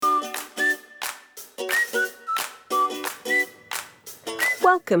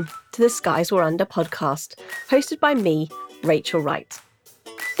Welcome to the Skies Were Under podcast, hosted by me, Rachel Wright.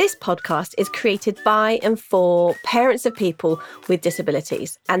 This podcast is created by and for parents of people with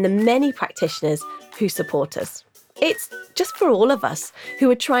disabilities and the many practitioners who support us. It's just for all of us who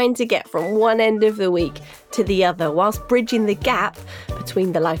are trying to get from one end of the week to the other whilst bridging the gap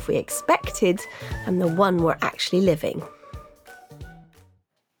between the life we expected and the one we're actually living.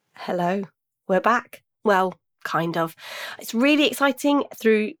 Hello, we're back. Well, kind of. It's really exciting.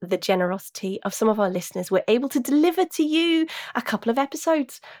 Through the generosity of some of our listeners, we're able to deliver to you a couple of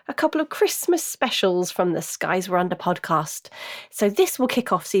episodes, a couple of Christmas specials from the Skies Were Under podcast. So this will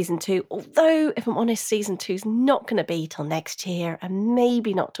kick off season 2, although if I'm honest, season 2 is not going to be till next year, and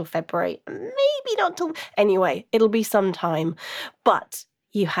maybe not till February, maybe not till... Anyway, it'll be some time. But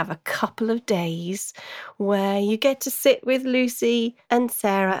you have a couple of days where you get to sit with Lucy and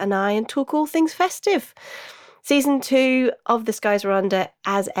Sarah and I and talk all things festive. Season 2 of The Skies Were Under,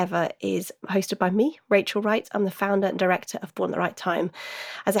 as ever, is hosted by me, Rachel Wright. I'm the founder and director of Born at the Right Time.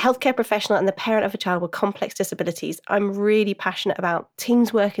 As a healthcare professional and the parent of a child with complex disabilities, I'm really passionate about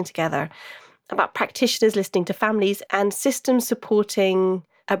teams working together, about practitioners listening to families, and systems supporting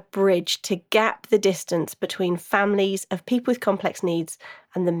a bridge to gap the distance between families of people with complex needs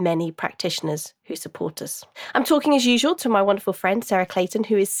and the many practitioners who support us. I'm talking, as usual, to my wonderful friend, Sarah Clayton,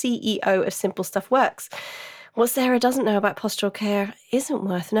 who is CEO of Simple Stuff Works. What Sarah doesn't know about postural care isn't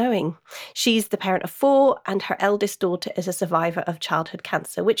worth knowing. She's the parent of 4, and her eldest daughter is a survivor of childhood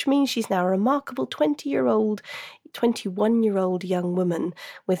cancer, which means she's now a remarkable 21-year-old young woman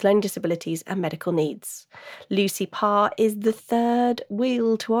with learning disabilities and medical needs. Lucy Parr is the third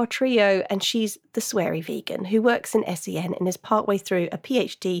wheel to our trio, and she's the sweary vegan who works in SEN and is partway through a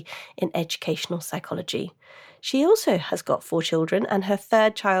PhD in educational psychology. She also has got 4 children, and her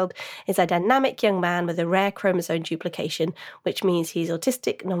third child is a dynamic young man with a rare chromosome duplication, which means he's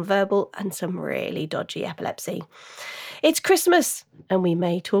autistic, nonverbal, and some really dodgy epilepsy. It's Christmas, and we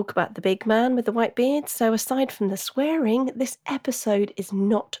may talk about the big man with the white beard, so aside from the swearing, this episode is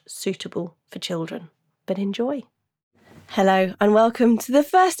not suitable for children. But enjoy. Hello, and welcome to the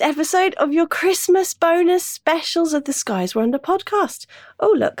first episode of your Christmas bonus specials of the Skies Were Under podcast.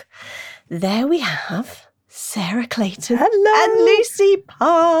 Oh, look, there we have Sarah Clayton. Hello. And Lucy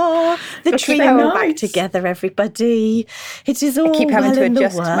Parr. The That's trio so are back nice. together, everybody. It is all I keep having well to in the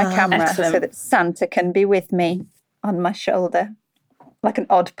adjust my world. camera Excellent. so that Santa can be with me on my shoulder, like an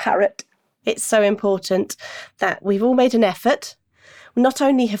odd parrot. It's so important that we've all made an effort. Not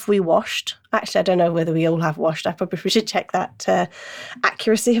only have we washed, actually, I don't know whether we all have washed. I probably should check that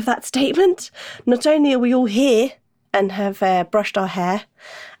accuracy of that statement. Not only are we all here and have brushed our hair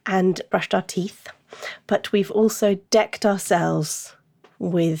and brushed our teeth, but we've also decked ourselves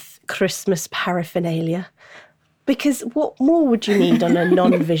with Christmas paraphernalia. Because what more would you need on a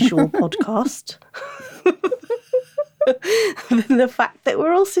non-visual podcast than the fact that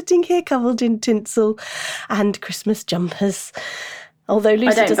we're all sitting here covered in tinsel and Christmas jumpers? Although Lucy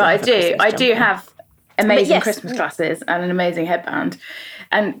I don't, doesn't but I have a do. Christmas I do jumper. have amazing yes. Christmas glasses and an amazing headband.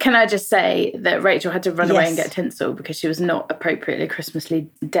 And can I just say that Rachel had to run away and Yes. get tinsel because she was not appropriately Christmasly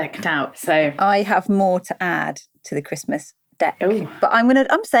decked out. So I have more to add to the Christmas deck, Ooh. but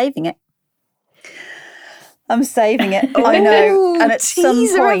I'm saving it. I'm saving it. I know. And at some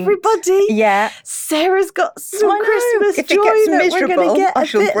teaser, point, everybody. yeah, Sarah's got some I know. Christmas If joy it gets that we're going miserable, to get I a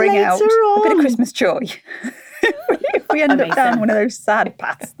shall bit bring later out on. a bit of Christmas joy. If we end up Amazing. down one of those sad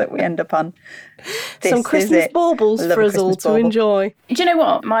paths that we end up on, this Some is Christmas it. baubles I love for a us all Christmas to bauble. enjoy. do you know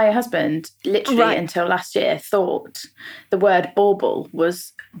what? My husband, literally Right. until last year, thought the word bauble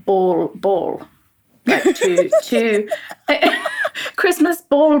was ball. Like two Christmas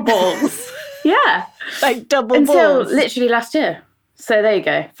balls. Yeah. Like double Until balls. literally last year. So there you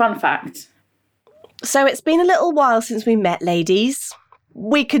go. Fun fact. So it's been a little while since we met, ladies.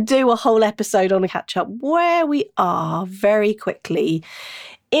 We could do a whole episode on a catch-up where we are very quickly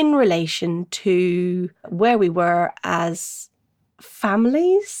in relation to where we were as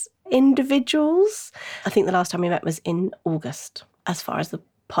families, individuals. I think the last time we met was in August, as far as the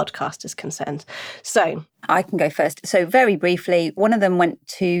podcast is concerned. So I can go first. So very briefly, one of them went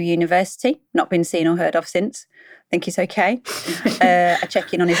to university, not been seen or heard of since. I think he's okay. I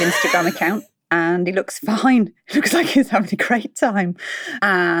check in on his Instagram account and he looks fine. It looks like he's having a great time.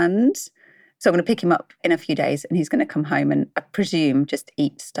 And so I'm going to pick him up in a few days and he's going to come home and I presume just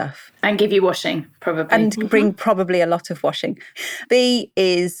eat stuff. And give you washing, probably. And bring probably a lot of washing. B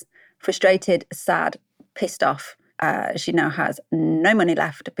is frustrated, sad, pissed off She now has no money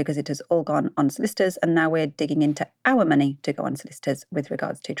left because it has all gone on solicitors, and now we're digging into our money to go on solicitors with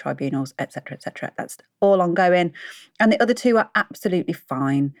regards to tribunals, etc., etc. That's all ongoing. And the other two are absolutely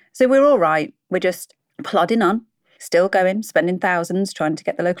fine. So we're all right. We're just plodding on, still going, spending thousands trying to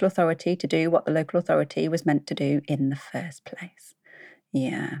get the local authority to do what the local authority was meant to do in the first place.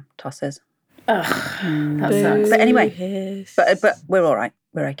 Yeah, tossers. Ugh, that sucks. But anyway, but we're all right.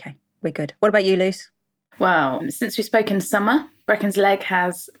 We're okay. We're good. What about you, Luce? Well, since we spoke in summer, Brecken's leg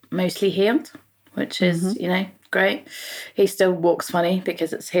has mostly healed, which is, great. He still walks funny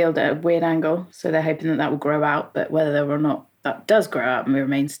because it's healed at a weird angle. So they're hoping that will grow out. But whether or not that does grow out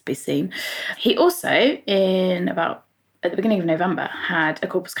remains to be seen. He also, at the beginning of November, had a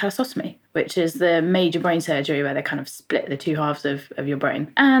corpus callosotomy, which is the major brain surgery where they kind of split the two halves of your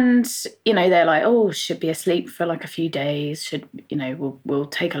brain. And, they're like, oh, should be asleep for like a few days, will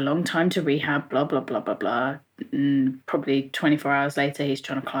take a long time to rehab, blah, blah, blah, blah, blah. And probably 24 hours later, he's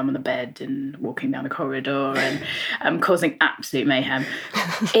trying to climb on the bed and walking down the corridor and causing absolute mayhem.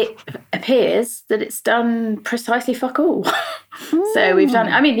 It appears that it's done precisely fuck all. So we've done,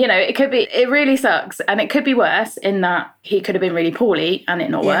 it really sucks. And it could be worse in that he could have been really poorly and it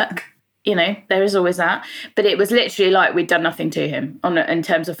not work. There is always that. But it was literally like we'd done nothing to him in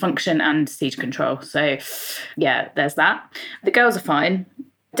terms of function and seizure control. So, yeah, there's that. The girls are fine.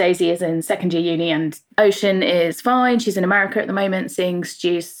 Daisy is in second year uni and Ocean is fine. She's in America at the moment, seeing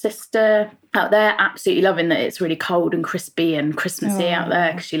Stu's sister out there, absolutely loving that it's really cold and crispy and Christmassy out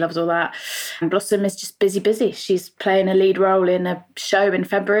there because she loves all that. And Blossom is just busy. She's playing a lead role in a show in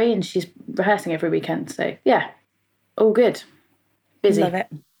February and she's rehearsing every weekend. So, yeah, all good. Busy. Love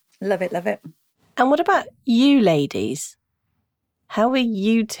it. And what about you ladies? How are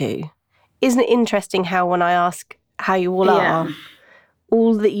you two? Isn't it interesting how when I ask how you all are,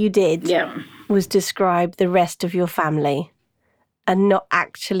 all that you did was describe the rest of your family and not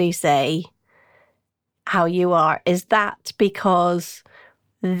actually say how you are? Is that because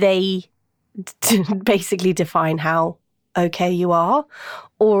they basically define how okay you are?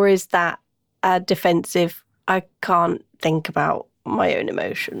 Or is that a defensive, I can't think about my own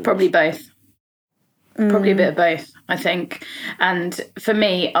emotions? Probably both. Probably a bit of both, I think. And for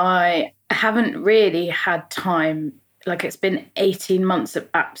me, I haven't really had time. Like, it's been 18 months of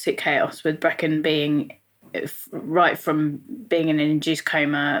absolute chaos with Brecken being right from being in an induced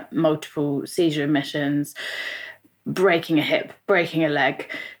coma, multiple seizure admissions, breaking a hip, breaking a leg,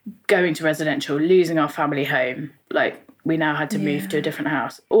 going to residential, losing our family home. Like, we now had to move to a different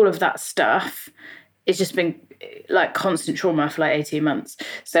house. All of that stuff, it's just been like constant trauma for like 18 months.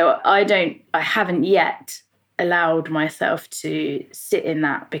 So I haven't yet allowed myself to sit in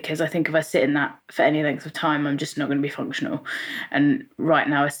that, because I think if I sit in that for any length of time, I'm just not going to be functional. And right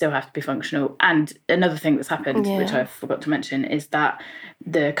now I still have to be functional. And another thing that's happened, which I forgot to mention, is that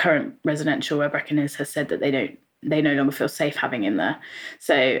the current residential where Brecken is has said that they no longer feel safe having him there.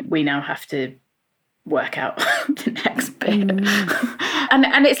 So we now have to work out the next bit.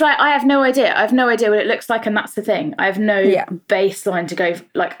 And it's like, I have no idea what it looks like, and that's the thing. I have no baseline to go,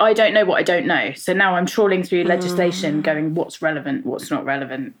 like, I don't know what I don't know. So now I'm trawling through legislation going, what's relevant, what's not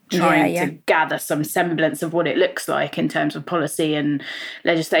relevant, trying to gather some semblance of what it looks like in terms of policy and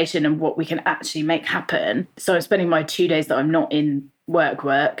legislation and what we can actually make happen. So I'm spending my 2 days that I'm not in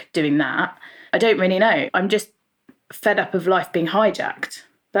work doing that. I don't really know. I'm just fed up of life being hijacked.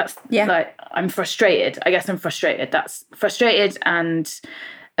 That's like, I'm frustrated. I guess I'm frustrated. That's frustrated and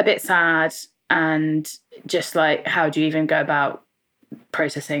a bit sad, and just like, how do you even go about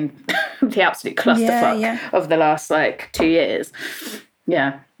processing the absolute clusterfuck of the last like 2 years?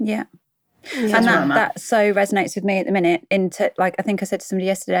 Yeah. And that so resonates with me at the minute. Into, like, I think I said to somebody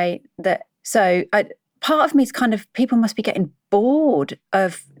yesterday that, part of me is kind of, people must be getting bored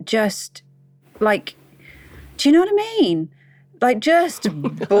of just like, do you know what I mean? Like, just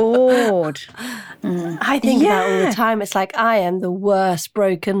bored. I think that all the time. It's like, I am the worst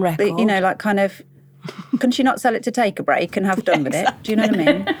broken record. You know, like, kind of, couldn't you not sell it to take a break and have done with it? Do you know what I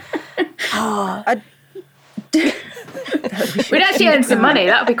mean? We'd actually earn some money.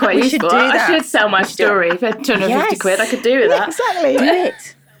 That would be quite useful. I should sell my story for 250 quid. I could do with that. Exactly.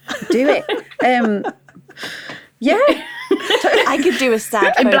 Do it. I could do a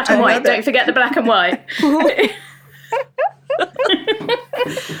sad in photo. Black and white. Don't forget the black and white.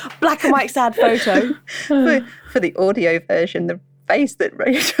 Black and white sad photo. For the audio version, the face that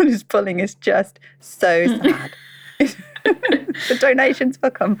Rachel is pulling is just so sad. The donations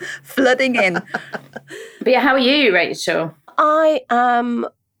will come flooding in. But yeah, how are you, Rachel? I am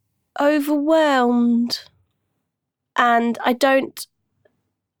overwhelmed, and I've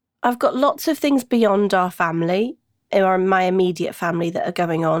got lots of things beyond our family are my immediate family that are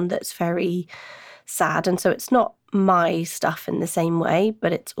going on that's very sad. And so it's not my stuff in the same way,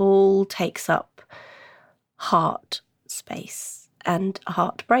 but it all takes up heart space and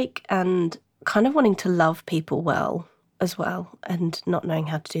heartbreak and kind of wanting to love people well as well and not knowing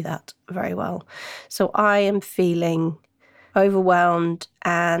how to do that very well. So I am feeling overwhelmed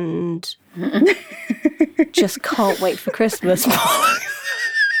and just can't wait for Christmas. For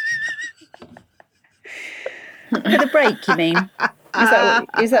the break, you mean? Is that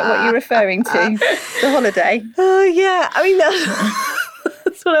what you're referring to? The holiday? Oh yeah, I mean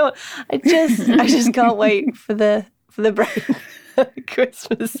that's what I want. I just can't wait for the break.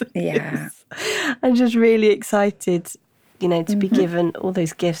 Christmas. Yeah, I'm just really excited, to be given all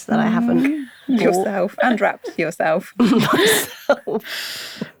those gifts that I haven't yourself and wrapped yourself. myself.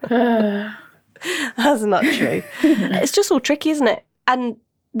 That's not true. It's just all tricky, isn't it? And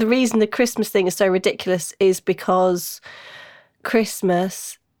the reason the Christmas thing is so ridiculous is because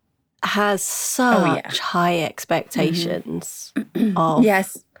Christmas has such high expectations of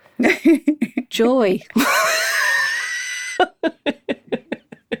Yes. joy.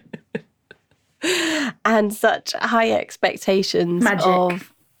 And such high expectations Magic.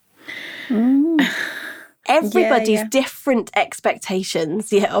 of everybody's different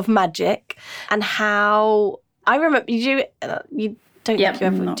expectations of magic and how I remember you don't Yep, think you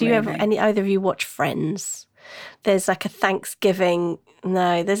ever not do you really. ever either of you watch Friends? There's like a Thanksgiving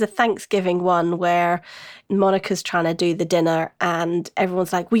one where Monica's trying to do the dinner and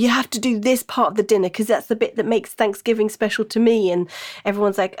everyone's like, well, you have to do this part of the dinner because that's the bit that makes Thanksgiving special to me. And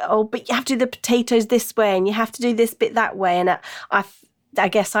everyone's like, oh, but you have to do the potatoes this way and you have to do this bit that way. And I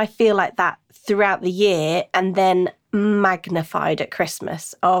guess I feel like that throughout the year and then magnified at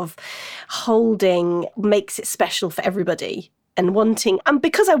Christmas of holding makes it special for everybody. And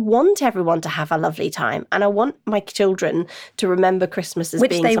because I want everyone to have a lovely time and I want my children to remember Christmas as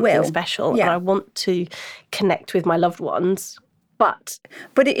being something special and I want to connect with my loved ones. But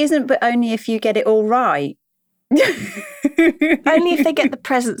it isn't, but only if you get it all right. only if they get the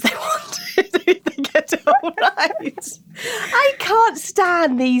presents they want. If they get it all right. I can't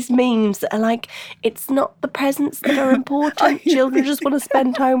stand these memes that are like, it's not the presents that are important. Children just want to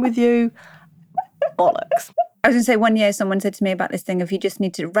spend time with you. Bollocks. I was going to say, one year someone said to me about this thing of you just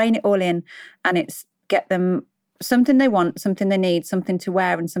need to rein it all in and it's get them something they want, something they need, something to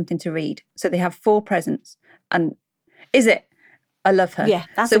wear and something to read. So they have 4 presents. And is it? I love her. Yeah,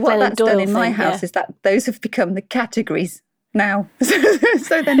 that's so what that's Doyle done in my thing, house is that those have become the categories now.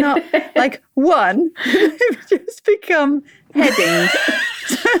 So they're not like one, they've just become headings.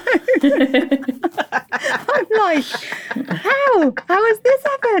 I'm like, how? How has this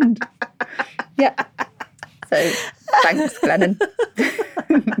happened? Yeah. So thanks, Glennon.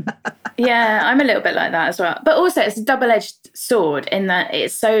 Yeah, I'm a little bit like that as well. But also it's a double-edged sword in that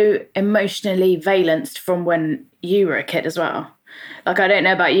it's so emotionally valenced from when you were a kid as well. Like, I don't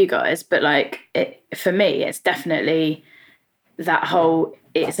know about you guys, but for me, it's definitely that whole,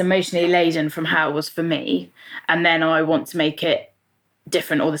 it's emotionally laden from how it was for me. And then I want to make it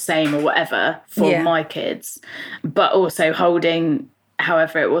different or the same or whatever for my kids. But also holding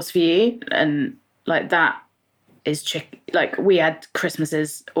however it was for you. And like that is tricky. Like, we had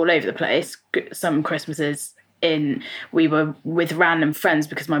Christmases all over the place. Some Christmases we were with random friends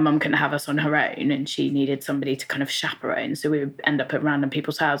because my mum couldn't have us on her own and she needed somebody to kind of chaperone. So we would end up at random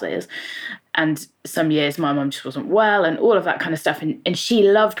people's houses. And some years my mum just wasn't well and all of that kind of stuff. And she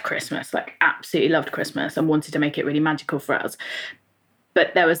loved Christmas, like absolutely loved Christmas and wanted to make it really magical for us.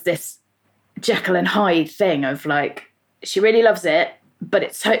 But there was this Jekyll and Hyde thing of like, she really loves it, but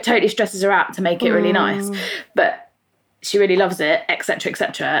it totally stresses her out to make it really nice. But she really loves it, etc.,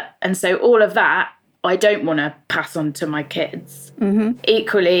 etc. And so all of that, I don't want to pass on to my kids. Mm-hmm.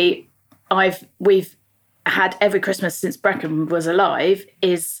 Equally, we've had every Christmas since Brecon was alive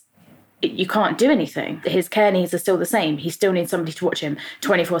you can't do anything. His care needs are still the same. He still needs somebody to watch him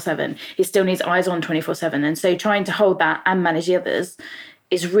 24/7. He still needs eyes on 24/7. And so trying to hold that and manage the others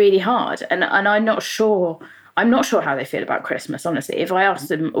is really hard. And I'm not sure how they feel about Christmas, honestly. If I asked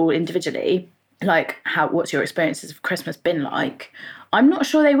them all individually, like, what's your experiences of Christmas been like? I'm not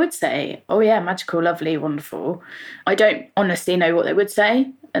sure they would say, oh yeah, magical, lovely, wonderful. I don't honestly know what they would say.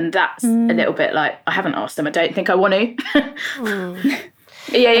 And that's a little bit like, I haven't asked them. I don't think I want to.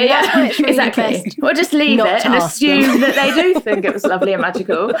 Yeah. It's really exactly. best We'll just leave not it to and ask assume them. that they do think it was lovely and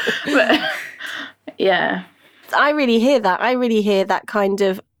magical. But yeah. I really hear that. I really hear that kind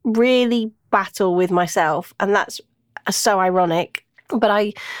of really battle with myself. And that's so ironic But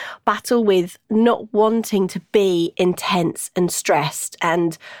I battle with not wanting to be intense and stressed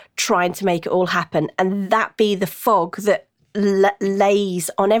and trying to make it all happen, and that be the fog that lays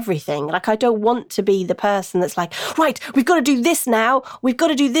on everything. Like, I don't want to be the person that's like, right, we've got to do this now, we've got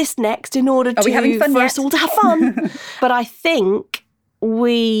to do this next in order for us all to have fun. But I think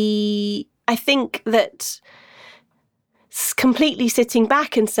that completely sitting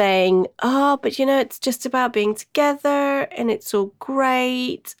back and saying, but it's just about being together and it's all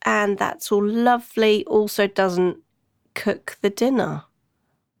great and that's all lovely, also doesn't cook the dinner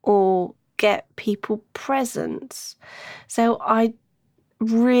or get people presents. So I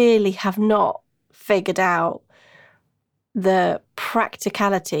really have not figured out the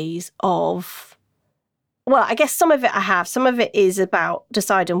practicalities of, well, I guess some of it I have. Some of it is about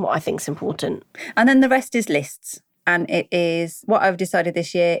deciding what I think is important. And then the rest is lists. And it is, what I've decided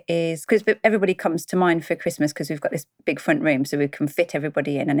this year is, because everybody comes to mind for Christmas because we've got this big front room so we can fit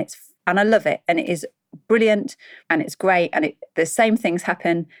everybody in, and I love it, and it is brilliant and it's great, and the same things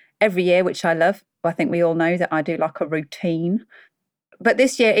happen every year, which I love. I think we all know that I do like a routine. But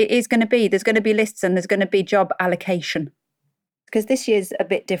this year there's going to be lists and there's going to be job allocation. Because this year's a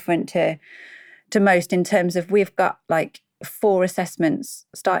bit different to most in terms of we've got like 4 assessments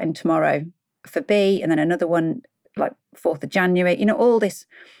starting tomorrow for B, and then another one like 4th of January, all this,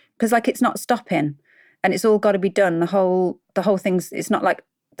 because like it's not stopping and it's all got to be done. The whole thing's, it's not like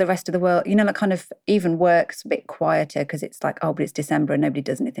the rest of the world, like kind of even work's a bit quieter because it's like, but it's December and nobody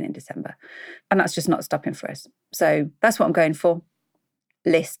does anything in December. And that's just not stopping for us. So that's what I'm going for.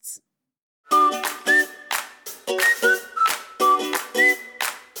 Lists.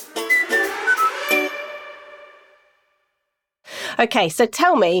 Okay, so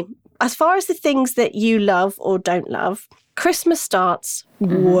tell me, as far as the things that you love or don't love, Christmas starts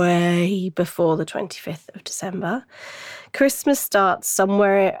way before the 25th of December. Christmas starts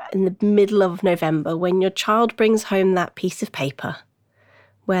somewhere in the middle of November when your child brings home that piece of paper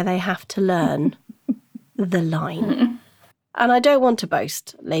where they have to learn the line. And I don't want to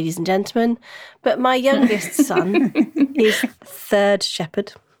boast, ladies and gentlemen, but my youngest son is 3rd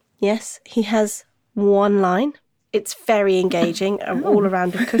shepherd. Yes, he has one line. It's very engaging, all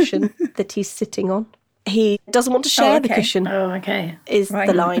around a cushion that he's sitting on. He doesn't want to share the cushion. Oh, okay. Is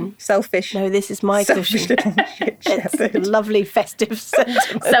the line. Selfish. No, this is my cushion. It's a lovely festive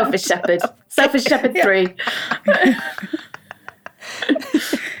sentiment. Selfish shepherd. Selfish shepherd 3.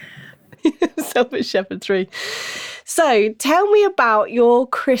 Selfish shepherd 3. So tell me about your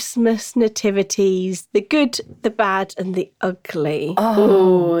Christmas nativities, the good, the bad and the ugly.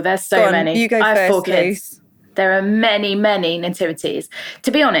 Oh, there's so many. You go I have first, 4 kids. There are many, many nativities.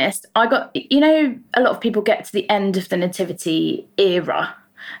 To be honest, I got, a lot of people get to the end of the nativity era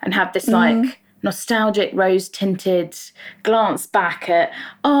and have this like nostalgic rose-tinted glance back at,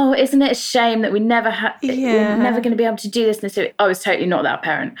 isn't it a shame that we're never going to be able to do this nativity? I was totally not that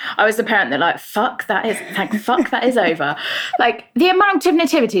parent. I was the parent that like, fuck that is over. Like the amount of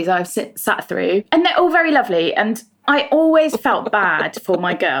nativities I've sat through, and they're all very lovely. And I always felt bad for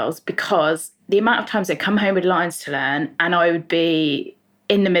my girls because the amount of times they'd come home with lines to learn and I would be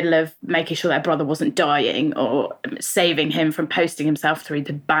in the middle of making sure their brother wasn't dying or saving him from posting himself through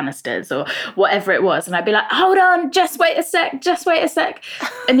the banisters or whatever it was. And I'd be like, hold on, just wait a sec.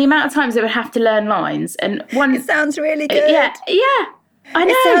 And the amount of times they would have to learn lines. And It sounds really good. Yeah. I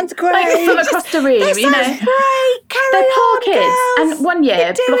know. It sounds great. Like from across the room, That sounds great. They're poor on, kids. girls. And one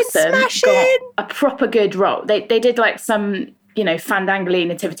year, Blossom smashing. got a proper good role. They did like some, Fandangle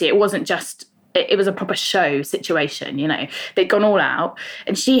nativity. It wasn't just, it was a proper show situation, They'd gone all out.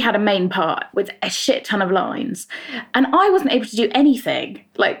 And she had a main part with a shit ton of lines. And I wasn't able to do anything,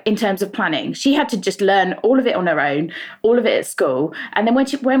 like, in terms of planning. She had to just learn all of it on her own, all of it at school. And then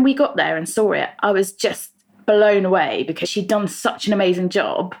when we got there and saw it, I was just blown away because she'd done such an amazing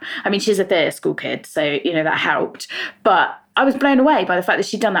job. I mean, she's a theatre school kid, so, that helped. But I was blown away by the fact that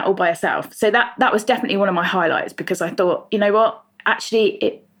she'd done that all by herself. So that was definitely one of my highlights because I thought, you know what,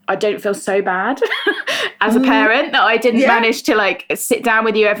 actually, I don't feel so bad as a parent that I didn't manage to like sit down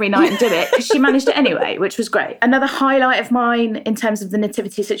with you every night and do it, because she managed it anyway, which was great. Another highlight of mine in terms of the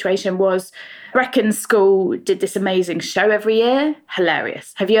nativity situation was Brecon School did this amazing show every year.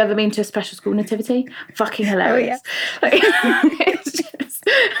 Hilarious. Have you ever been to a special school nativity? Fucking hilarious. Oh, yeah. It's just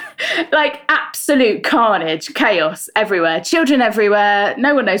Like absolute carnage, chaos everywhere, children everywhere,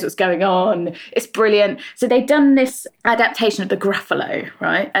 no one knows what's going on. It's brilliant. So they've done this adaptation of the Gruffalo,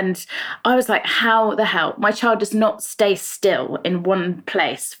 right? And I was like, how the hell? My child does not stay still in one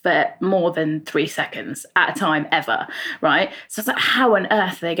place for more than 3 seconds at a time ever, right? So it's like, how on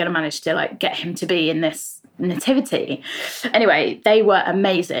earth are they going to manage to like get him to be in this nativity? Anyway, they were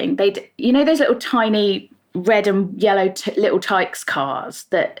amazing. You know those little tiny red and yellow little Tykes cars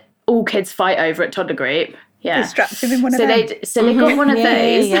that all kids fight over at toddler group? They strapped him in one of them. So they got one of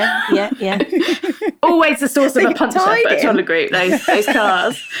those. Yeah. Always the source of a punch up at toddler group, those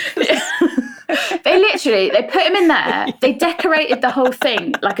cars. They put him in there. They decorated the whole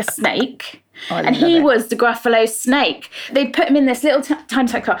thing like a snake. And he was the Gruffalo snake. They put him in this little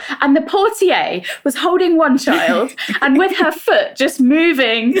tiny car. And the portier was holding one child and with her foot just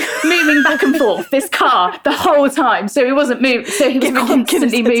moving back and forth this car the whole time. So he wasn't moving. So he was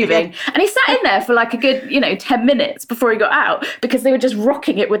constantly moving. And he sat in there for like a good, 10 minutes before he got out because they were just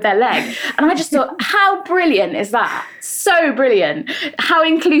rocking it with their leg. And I just thought, how brilliant is that? So brilliant. How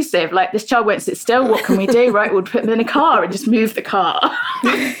inclusive. Like, this child won't sit still. What can we do? Right, we'll put him in a car and just move the car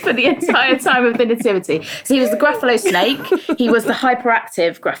for the entire time of the nativity. So he was the Gruffalo snake. He was the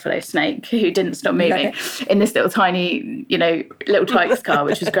hyperactive Gruffalo snake who didn't stop moving in this little tiny, little Tykes car,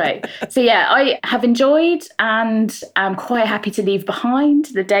 which was great. So yeah, I have enjoyed and am quite happy to leave behind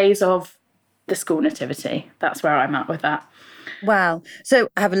the days of the school nativity. That's where I'm at with that. Wow. So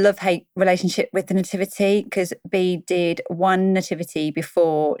I have a love-hate relationship with the nativity because Bea did one nativity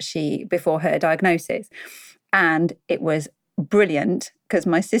before her diagnosis. And it was brilliant because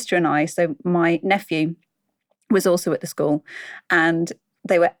my sister and I, so my nephew was also at the school and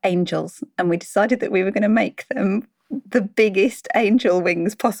they were angels. And we decided that we were going to make them the biggest angel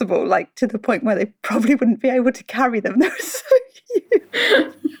wings possible, like to the point where they probably wouldn't be able to carry them. They were so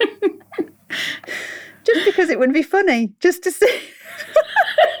huge. Just because it would be funny, just to see.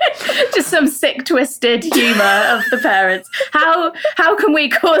 Just some sick, twisted humour of the parents. How can we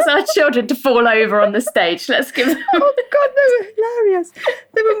cause our children to fall over on the stage? Let's give them... Oh, God, they were hilarious.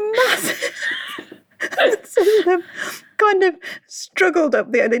 They were massive. Some of them kind of struggled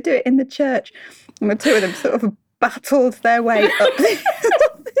up there. They do it in the church. And the two of them sort of battled their way up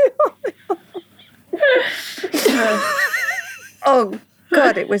Oh,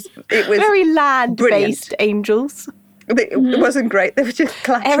 God, it was very land-based angels. It wasn't great. They were just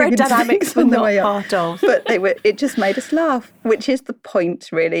clattering aerodynamics on the not way up. part of. But it just made us laugh, which is the point,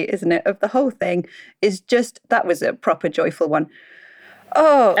 really, isn't it, of the whole thing? Is just that was a proper joyful one.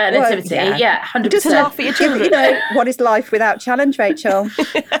 Oh, nativity, yeah, 100%. Just laugh at your children. You know, what is life without challenge, Rachel?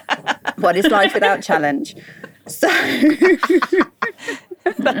 What is life without challenge? So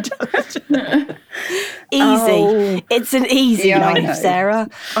easy. It's an easy life, Sarah.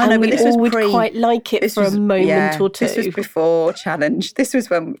 I know, and but we all would quite like it for a moment or two. This was before challenge. This was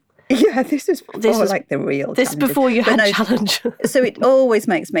when. Yeah, this was before like the real. This challenges. before you had challenge. So it always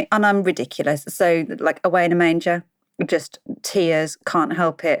makes me, and I'm ridiculous. So like Away in a Manger, just tears, can't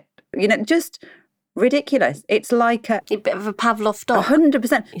help it. Just ridiculous. It's like a bit of a Pavlov dog.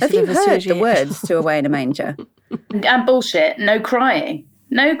 100%. Have you heard the words to Away in a Manger? And bullshit. No crying.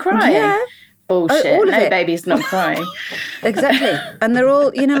 No crying. Yeah. Bullshit. All of no it. Baby's not crying. Exactly. And they're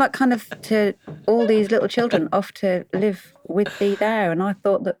all, like kind of to all these little children off to live with Bea there. And I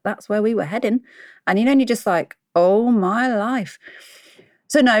thought that that's where we were heading. And you're just like, oh my life.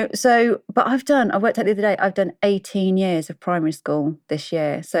 But I worked out the other day, I've done 18 years of primary school this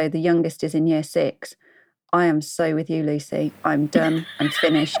year. So the youngest is in year 6. I am so with you, Lucy. I'm done. I'm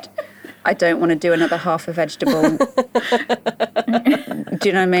finished. I don't want to do another half a vegetable. Do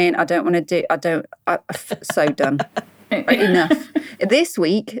you know what I mean? So done. Enough. This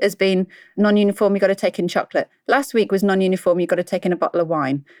week has been non-uniform, you've got to take in chocolate. Last week was non-uniform, you've got to take in a bottle of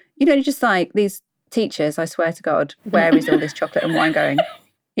wine. You're just like these teachers, I swear to God, where is all this chocolate and wine going?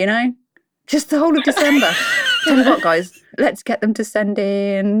 Just the whole of December. Tell you what, guys, let's get them to send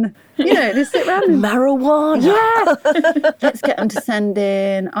in, they sit around. Marijuana. Yeah. Let's get them to send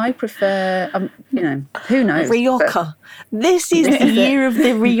in. I prefer, who knows? Rioja. This is the year of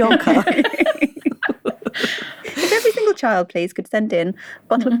the Rioja. If every single child, please, could send in a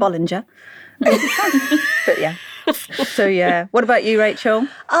bottle of Bollinger. But yeah. So yeah. What about you, Rachel?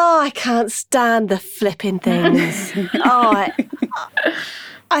 Oh, I can't stand the flipping things.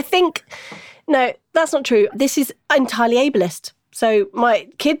 I think, no, that's not true. This is entirely ableist. So my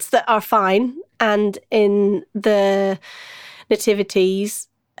kids that are fine and in the nativities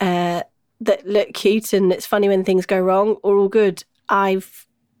that look cute and it's funny when things go wrong are all good.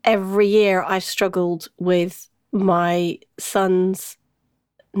 Every year I've struggled with my son's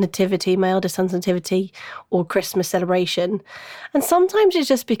nativity, my eldest son's nativity, or Christmas celebration. And sometimes it's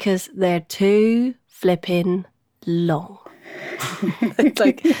just because they're too flipping long. It's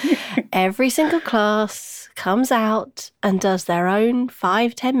like every single class comes out and does their own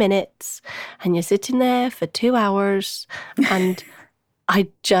 5-10 minutes, and you're sitting there for 2 hours, and I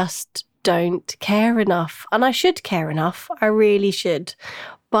just don't care enough. And I should care enough. I really should.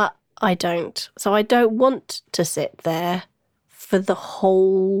 But I don't. So I don't want to sit there for the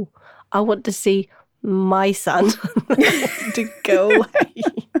whole... I want to see my son to go away.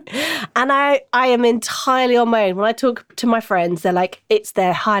 And I am entirely on my own. When I talk to my friends, they're like, it's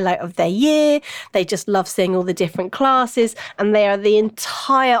their highlight of their year. They just love seeing all the different classes. And they are the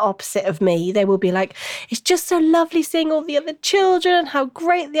entire opposite of me. They will be like, it's just so lovely seeing all the other children and how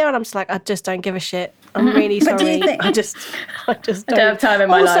great they are. And I'm just like, I just don't give a shit. I'm really sorry. I just don't have time in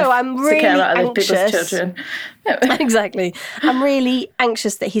my life. Also, I'm really to care about other anxious. people's children. Exactly. I'm really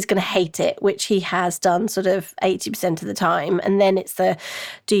anxious that he's going to hate it, which he has done sort of 80% of the time. And then it's the,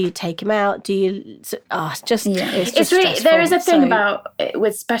 do you take him out? Do you? It's just it's really stressful. There is a thing about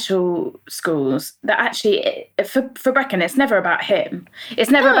with special schools that actually for Brecon, it's never about him. It's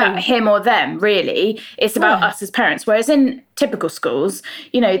never about him or them. Really, it's about us as parents. Whereas in typical schools,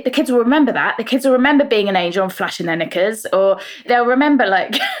 the kids will remember that. The kids will remember being an angel and flashing their knickers, or they'll remember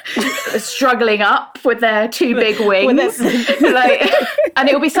like struggling up with their two big wings, and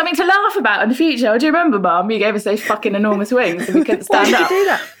it'll be something to laugh about in the future. Oh, do you remember, Mum? You gave us those fucking enormous wings and we couldn't stand up. Do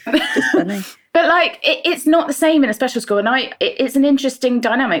that. Just funny. But it's not the same in a special school, and it's an interesting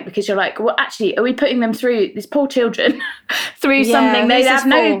dynamic because you're like, well, actually, are we putting them through these poor children through something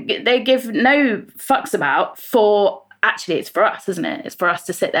they give no fucks about for? Actually, it's for us, isn't it? It's for us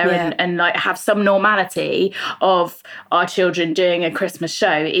to sit there and like have some normality of our children doing a Christmas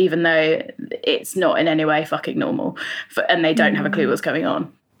show, even though it's not in any way fucking normal, and they don't have a clue what's going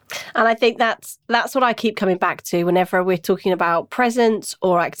on. And I think that's what I keep coming back to whenever we're talking about presents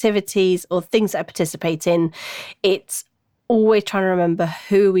or activities or things that I participate in. It's always trying to remember,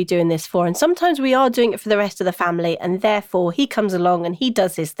 who are we doing this for? And sometimes we are doing it for the rest of the family, and therefore he comes along and he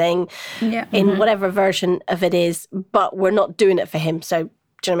does his thing in whatever version of it is, but we're not doing it for him. So,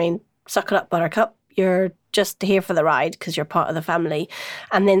 do you know what I mean? Suck it up, buttercup. You're just here for the ride because you're part of the family.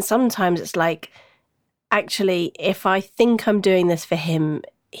 And then sometimes it's like, actually, if I think I'm doing this for him,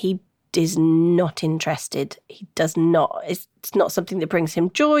 he is not interested. He does not. It's not something that brings him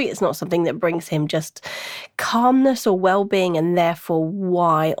joy. It's not something that brings him just calmness or well-being. And therefore,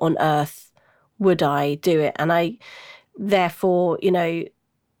 why on earth would I do it? And I, therefore,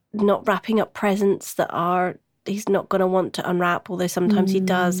 not wrapping up presents that he's not going to want to unwrap, although sometimes he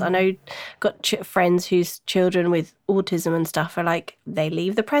does. I know got friends whose children with autism and stuff are like, they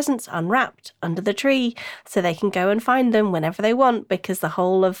leave the presents unwrapped under the tree so they can go and find them whenever they want, because the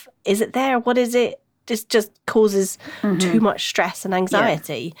whole of, is it there? What is it? This just causes too much stress and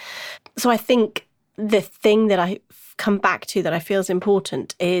anxiety. Yeah. So I think the thing that I come back to that I feel is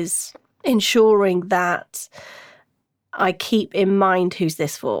important is ensuring that I keep in mind who's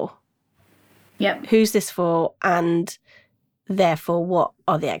this for. Yep. Who's this for, and therefore what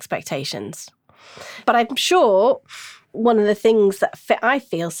are the expectations? But I'm sure one of the things that I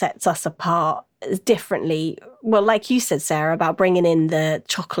feel sets us apart differently, well, like you said, Sarah, about bringing in the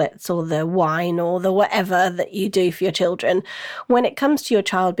chocolates or the wine or the whatever that you do for your children, when it comes to your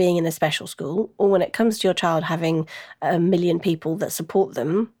child being in a special school, or when it comes to your child having 1 million people that support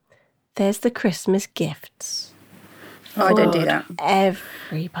them, there's the Christmas gifts. Oh, I don't do that.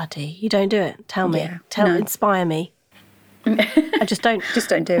 Everybody. You don't do it. Tell me. Yeah, inspire me. I just don't. Just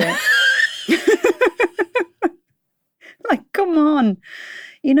don't do it. Like, come on.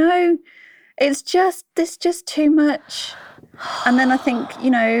 There's just too much. And then I think,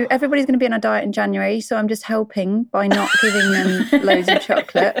 everybody's going to be on a diet in January, so I'm just helping by not giving them loads of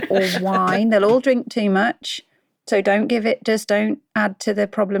chocolate or wine. They'll all drink too much. So don't add to the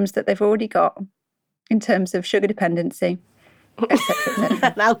problems that they've already got in terms of sugar dependency, etc.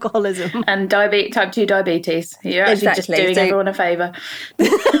 And alcoholism. And type 2 diabetes. You're actually just doing everyone a favour.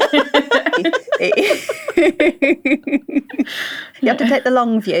 You have to take the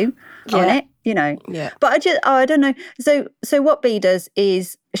long view on it, Yeah. But I don't know. So what Bea does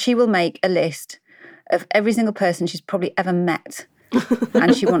is she will make a list of every single person she's probably ever met.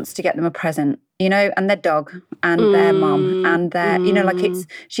 And she wants to get them a present, and their dog and their mum and their,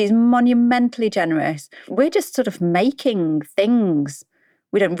 she's monumentally generous. We're just sort of making things.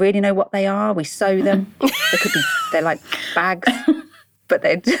 We don't really know what they are. We sew them. They're like bags, but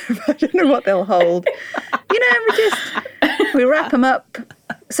I don't know what they'll hold. We wrap them up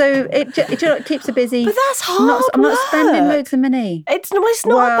So it keeps her busy. But that's hard I'm not spending work. loads of money. It's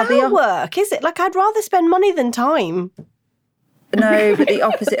not about work, is it? Like, I'd rather spend money than time. No, but the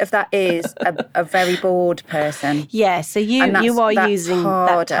opposite of that is a very bored person. Yeah, so you are using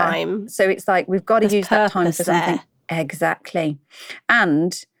that time. So it's like we've got to use that time for something. there. Exactly.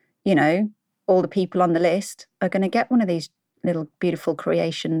 And, you know, all the people on the list are going to get one of these little beautiful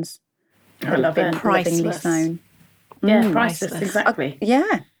creations. I love it. Lovingly Priceless. sewn. Yeah, priceless, exactly.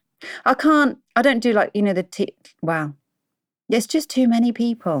 I don't do like, you know, wow. There's just too many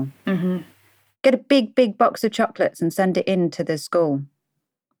people. Mm-hmm. Get a big box of chocolates and send it in to the school.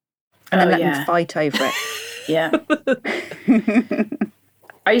 And then let them fight over it. Yeah.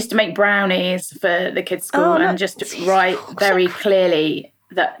 I used to make brownies for the kids' school and just write very clearly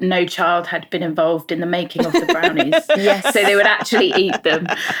that no child had been involved in the making of the brownies. Yes. So they would actually eat them.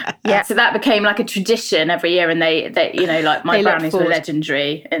 Yeah. So that became like a tradition every year, and they you know, like my brownies were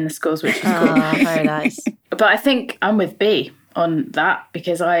legendary in the schools, which is cool. Very nice. But I think I'm with B on that,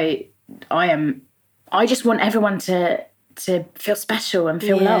 because I just want everyone to feel special and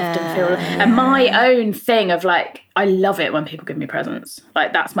feel loved and my own thing of like, I love it when people give me presents.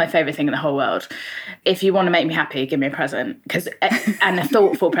 Like, that's my favorite thing in the whole world. If you want to make me happy, give me a present, and a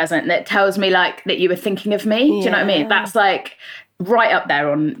thoughtful present that tells me like that you were thinking of me. Do you know what I mean? That's like right up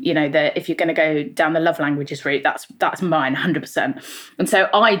there on, you know, if you're going to go down the love languages route, that's mine 100%. And so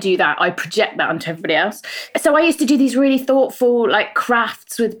I do that. I project that onto everybody else. So I used to do these really thoughtful like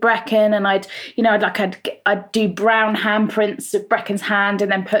crafts with Brecken, and I'd do brown handprints of Brecken's hand,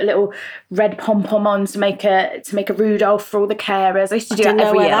 and then put little red pom-pom-ons to make a Rudolph for all the carers. I used to do that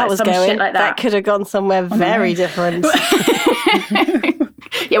every year. That was some shit like that could have gone somewhere very different.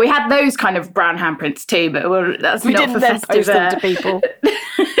 Yeah, we had those kind of brown handprints too, but that's we not didn't for then festive. Post them to people.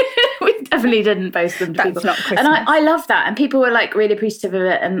 We definitely didn't post them to people. Not Christmas. And I love that, and people were like really appreciative of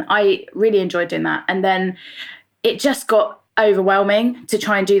it, and I really enjoyed doing that. And then it just got overwhelming to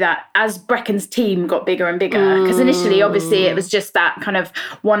try and do that as Brecken's team got bigger and bigger, because initially obviously it was just that kind of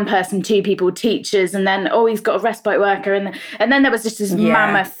one person, two people, teachers, and then he's got a respite worker, and then there was just this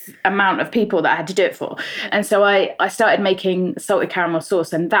mammoth amount of people that I had to do it for. And so I started making salted caramel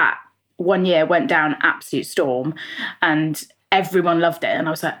sauce, and that one year went down absolute storm, and everyone loved it. And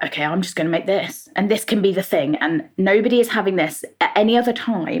I was like, okay, I'm just going to make this, and this can be the thing, and nobody is having this at any other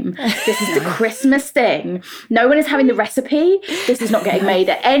time. This is the Christmas thing. No one is having the recipe. This is not getting made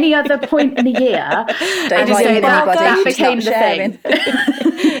at any other point in the year. Don't invite anybody. That became the thing.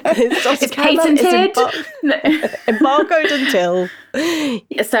 It's patented. Embargoed until.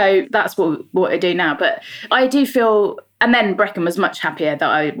 So that's what I do now. But I do feel, and then Brecken was much happier that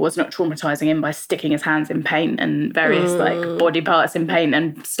I was not traumatising him by sticking his hands in paint and various like body parts in paint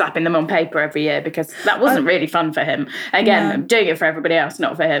and slapping them on paper every year, because that wasn't really fun for him. Again, I'm doing it for everybody else,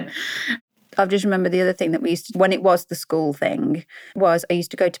 not for him. I've just remembered the other thing that we used to, when it was the school thing, was I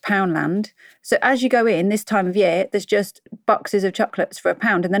used to go to Poundland. So as you go in this time of year, there's just boxes of chocolates for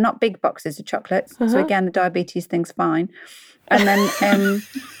 £1, and they're not big boxes of chocolates. So again, the diabetes thing's fine. And then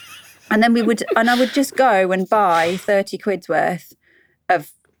and then I would just go and buy 30 quid's worth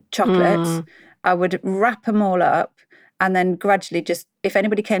of chocolates. I would wrap them all up, and then gradually just, if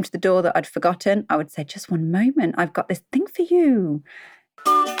anybody came to the door that I'd forgotten, I would say, just one moment, I've got this thing for you.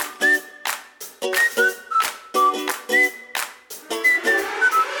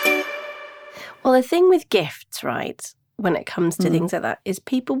 Well, the thing with gifts, right, when it comes to things like that, is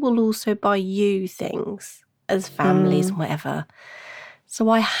people will also buy you things as families and whatever. So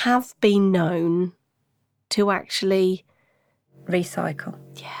I have been known to actually recycle.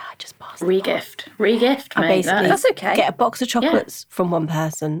 Yeah, I just pass them Regift, I mate. basically That's okay. get a box of chocolates from one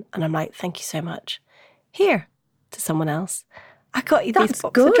person, and I'm like, thank you so much. Here, to someone else. I got you these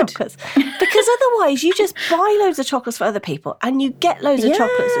boxes of chocolates. Because otherwise you just buy loads of chocolates for other people, and you get loads of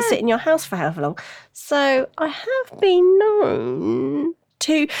chocolates that sit in your house for however long. So I have been known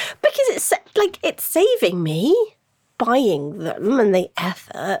to, because it's saving me buying them and the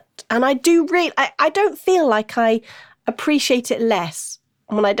effort. And I do I don't feel like I appreciate it less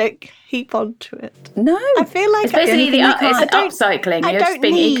when I don't keep on to it. No. I feel like it's basically upcycling. You're just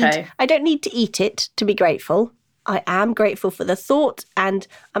being eco. I don't need to eat it to be grateful. I am grateful for the thought, and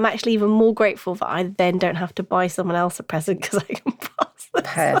I'm actually even more grateful that I then don't have to buy someone else a present because I can pass this.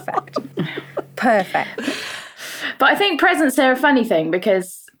 Perfect. But I think presents are a funny thing,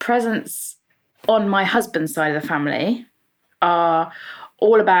 because presents on my husband's side of the family are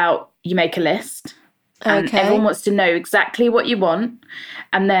all about, you make a list And Okay. everyone wants to know exactly what you want,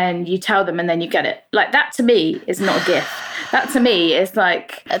 and then you tell them and then you get it. Like, that to me is not a gift. That to me is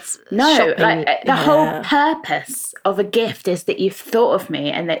like, That's no, shopping, like the whole purpose of a gift is that you've thought of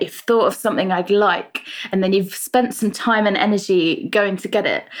me and that you've thought of something I'd like, and then you've spent some time and energy going to get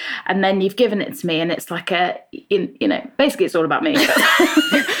it, and then you've given it to me, and it's like basically it's all about me.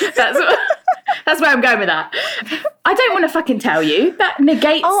 That's where I'm going with that. I don't want to fucking tell you. That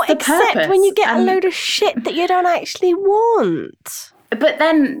negates the except purpose. when you get a load of shit that you don't actually want. But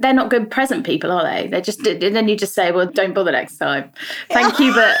then they're not good present people, are they? They're just, and then you just say, well, don't bother next time. Thank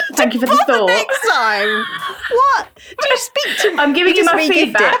you, but thank you for the thought. Next time. What? Do you speak to me? I'm giving you just my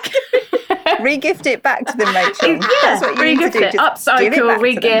re-gift feedback. Re-gift it back to them, Rachel. Yeah, That's what you need to re-gift do. it, Just give it upcycle, back to them.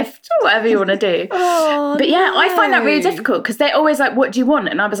 re-gift, whatever you want to do. Oh, But yeah, I find that really no. difficult because they're always like, what do you want?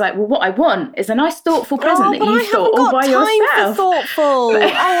 And I was like, well, what I want is a nice thoughtful present that but you I thought haven't all got by time yourself. for thoughtful.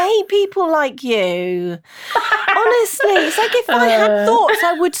 I hate people like you. Honestly, it's like if I had thoughts,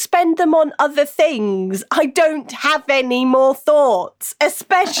 I would spend them on other things. I don't have any more thoughts,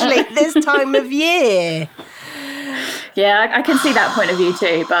 especially this time of year. Yeah, I can see that point of view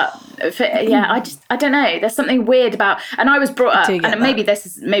too, but I don't know. There's something weird about, and I was brought up, do get and maybe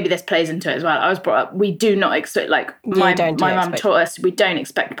this plays into it as well. I was brought up. We do not expect, like my mum expect. taught us, we don't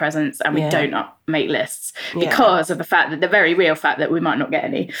expect presents, and we Yeah. don't not make lists Yeah. because of the fact that the very real fact that we might not get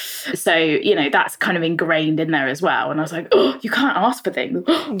any. So that's kind of ingrained in there as well. And I was like, oh, you can't ask for things.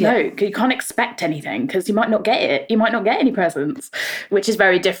 No, you can't expect anything because you might not get it. You might not get any presents, which is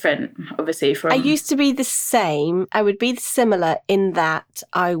very different, obviously. From I used to be the same. I would be similar in that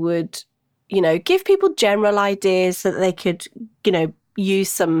I would, give people general ideas so that they could, use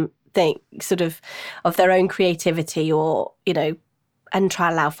something sort of their own creativity or, and try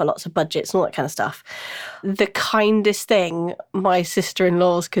and allow for lots of budgets and all that kind of stuff. The kindest thing my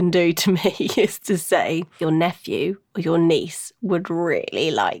sister-in-laws can do to me is to say, your nephew or your niece would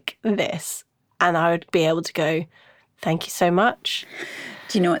really like this. And I would be able to go, thank you so much.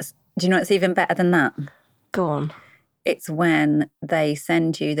 Do you know what's even better than that? Go on. It's when they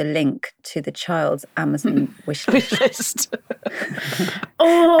send you the link to the child's Amazon wish list. List.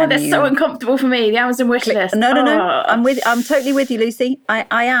 Oh, And that's so uncomfortable for me. The Amazon wish list. No. Oh. I'm totally with you, Lucy. I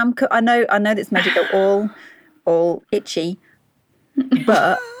am. I know this made you go all itchy,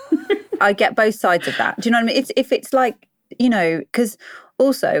 but I get both sides of that. Do you know what I mean? If it's like, because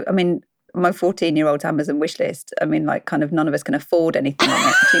also, I mean, my 14-year-old's Amazon wish list, I mean, like, kind of none of us can afford anything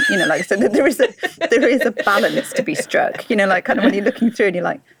on it. So there is a balance to be struck. Like, kind of when you're looking through and you're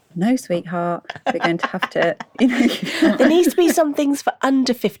like, no, sweetheart, we're going to have to, There needs to be some things for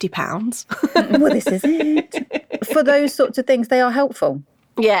under £50. Well, this is it. For those sorts of things, they are helpful.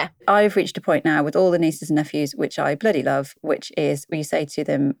 Yeah. I've reached a point now with all the nieces and nephews, which I bloody love, which is where you say to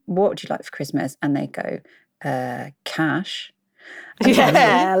them, what would you like for Christmas? And they go, cash.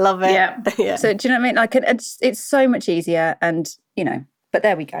 Yeah, I love it. Yeah. So do you know what I mean? Like, it's so much easier and, but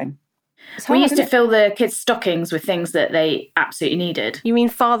there we go. We used to fill the kids' stockings with things that they absolutely needed. You mean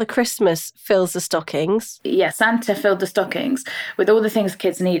Father Christmas fills the stockings? Yeah, Santa filled the stockings with all the things the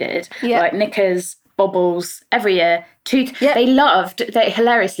kids needed, like knickers, baubles, every year. They loved,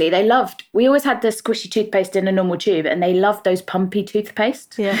 we always had the squishy toothpaste in a normal tube, and they loved those pumpy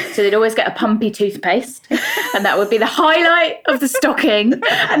toothpaste. Yeah. So they'd always get a pumpy toothpaste, and that would be the highlight of the stocking.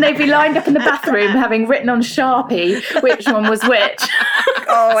 And they'd be lined up in the bathroom having written on Sharpie which one was which.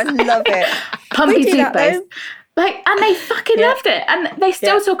 Oh, I love it. Pumpy We do that, toothpaste. And they fucking loved it. And they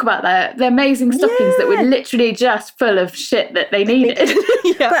still talk about the amazing stockings that were literally just full of shit that they needed.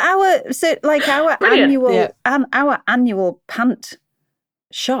 But our Brilliant. annual pant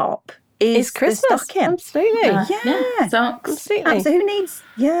shop is Christmas. the stocking. Absolutely. Yeah. Socks. Absolutely. So who needs?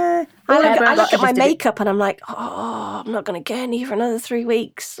 Yeah. I look at my Just a bit- makeup and I'm like, oh, I'm not going to get any for another 3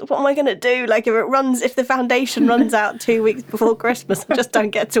 weeks. What am I going to do? Like, if the foundation runs out 2 weeks before Christmas, I just don't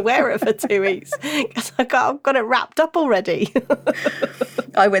get to wear it for 2 weeks because I've got it wrapped up already.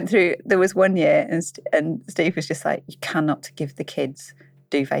 I went through. There was one year, and Steve was just like, "You cannot give the kids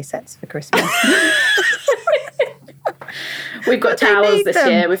duvet sets for Christmas." We've got They towels need this them.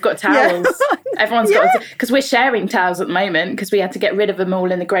 year. We've got towels. Yeah. Everyone's got, because we're sharing towels at the moment because we had to get rid of them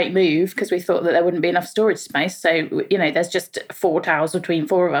all in the Great Move because we thought that there wouldn't be enough storage space. So, there's just 4 towels between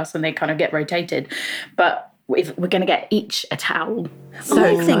 4 of us and they kind of get rotated. But we're going to get each a towel. So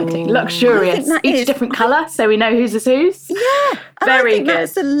I think- luxurious. I think that Each is- different colour so we know whose is whose. Yeah, and Very I think good.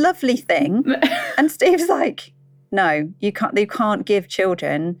 That's a lovely thing. And Steve's like, "No, you can't. You can't give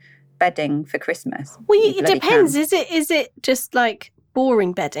children bedding for Christmas." Well, You it bloody depends. can. Is it just like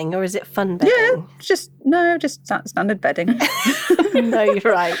boring bedding or is it fun bedding? Yeah, just standard bedding. No,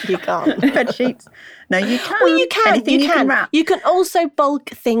 you're right. You can't. Bed sheets. No, you can. Well, you can. Anything you can wrap. You can also bulk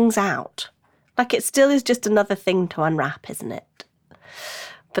things out. Like it still is just another thing to unwrap, isn't it?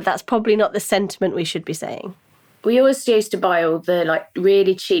 But that's probably not the sentiment we should be saying. We always used to buy all the like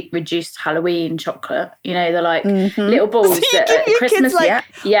really cheap reduced Halloween chocolate, you know, the like little balls So you that give at your Christmas, kids,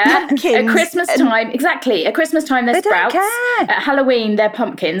 at pumpkins Christmas time, exactly. At Christmas time, they're They don't sprouts. care. At Halloween, they're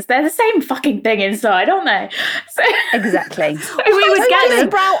pumpkins. They're the same fucking thing inside, aren't they? So Exactly. we would get them.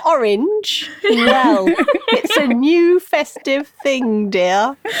 Sprout orange. Well, it's a new festive thing,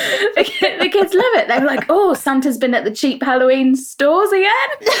 dear. The kids love it. They're like, oh, Santa's been at the cheap Halloween stores again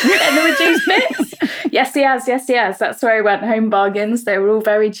and the reduced bits. Yes, he has. Yes, he has. That's where he went. Home bargains. They were all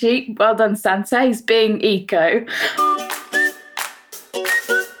very cheap. Well done, Santa. He's being eco.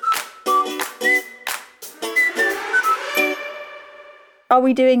 Are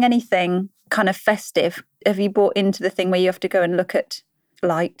we doing anything kind of festive? Have you bought into the thing where you have to go and look at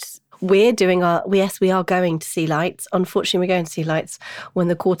lights? We're doing we are going to see lights. Unfortunately, we're going to see lights when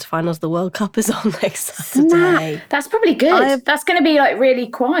the quarterfinals of the World Cup is on next Saturday. That's probably good. That's going to be like really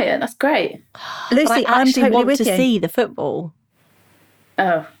quiet. That's great. Lucy, But I I'm actually totally want with to you. see the football.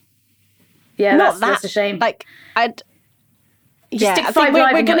 Oh. Yeah, that's a shame. Like, stick I think 5 we're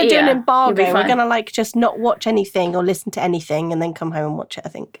Live in going to your do an ear. You'll embargo. be We're fine. going to like just not watch anything or listen to anything and then come home and watch it, I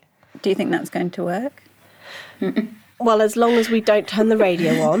think. Do you think that's going to work? Well, as long as we don't turn the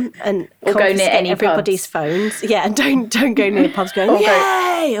radio on and Or go near confiscate any everybody's phones. Yeah, and don't go near pubs going,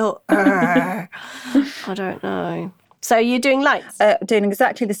 yay! Or, I don't know. So you're doing lights? Doing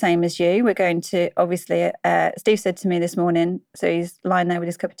exactly the same as you. We're going to, obviously, Steve said to me this morning, so he's lying there with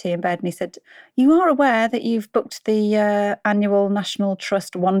his cup of tea in bed, and he said, you are aware that you've booked the annual National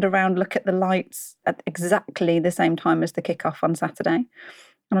Trust wander round, look at the lights at exactly the same time as the kick-off on Saturday? And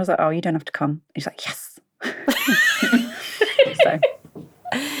I was like, oh, you don't have to come. He's like, yes.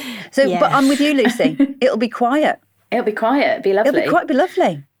 So Yes. But I'm with you, Lucy. It'll be quiet. It'll be quiet. It'll be lovely. It'll be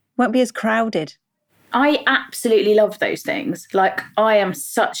lovely. Won't be as crowded. I absolutely love those things. Like, I am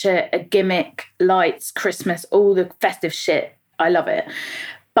such a gimmick, lights, Christmas, all the festive shit. I love it.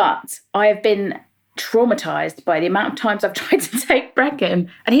 But I have been traumatized by the amount of times I've tried to take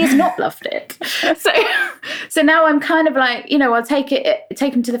Brecon and he has not loved it. So now I'm kind of like, you know, I'll take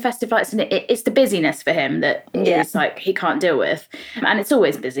him to the festive lights, and it's the busyness for him that is like he can't deal with. And it's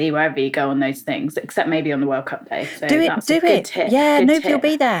always busy wherever you go on those things, except maybe on the World Cup day. So Do that's a it. good tip. Yeah, Good nobody will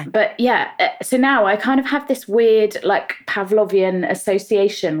tip. be there. But yeah, so now I kind of have this weird like Pavlovian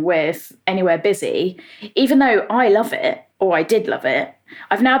association with anywhere busy, even though I love it, or I did love it.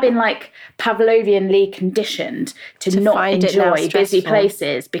 I've now been like Pavlovianly conditioned to not find it now enjoy busy stressful.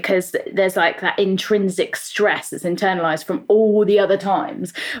 places because there's like that intrinsic stress that's internalized from all the other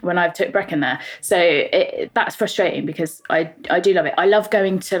times when I've took Brecon there. So that's frustrating because I do love it. I love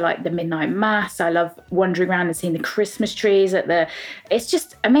going to like the midnight mass. I love wandering around and seeing the Christmas trees it's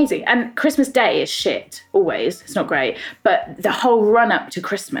just amazing. And Christmas Day is shit, always. It's not great. But the whole run up to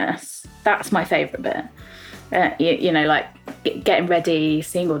Christmas, that's my favourite bit. You know, like getting ready,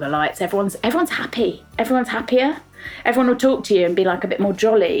 seeing all the lights. Everyone's happy. Everyone's happier. Everyone will talk to you and be like a bit more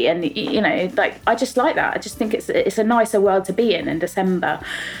jolly. And, you know, like, I just like that. I just think it's a nicer world to be in December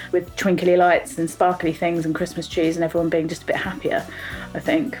with twinkly lights and sparkly things and Christmas trees and everyone being just a bit happier, I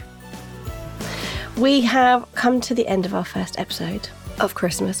think. We have come to the end of our first episode of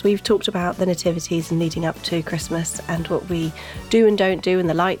Christmas. We've talked about the nativities and leading up to Christmas and what we do and don't do and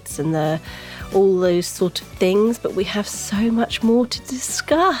the lights and all those sort of things, but we have so much more to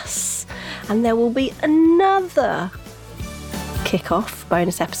discuss, and there will be another kick-off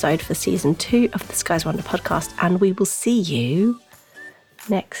bonus episode for season 2 of the Skies Wonder podcast, and we will see you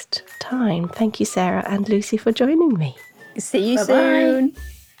next time. Thank you, Sarah and Lucy, for joining me. See you Bye-bye. soon.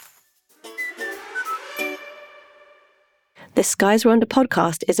 The Skies Were Under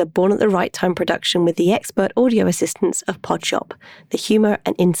podcast is a Born at the Right Time production with the expert audio assistance of Podshop, the humour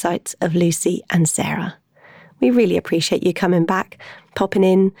and insights of Lucy and Sarah. We really appreciate you coming back, popping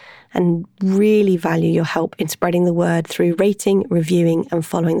in, and really value your help in spreading the word through rating, reviewing and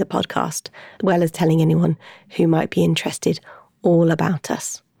following the podcast, as well as telling anyone who might be interested all about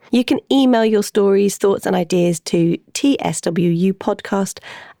us. You can email your stories, thoughts and ideas to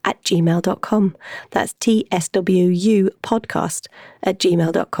tswupodcast@gmail.com. That's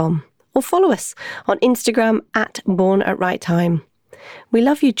tswupodcast@gmail.com. Or follow us on Instagram @BornAtRightTime. We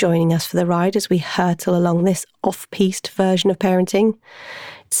love you joining us for the ride as we hurtle along this off-piste version of parenting.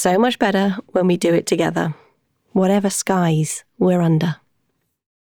 It's so much better when we do it together. Whatever skies we're under.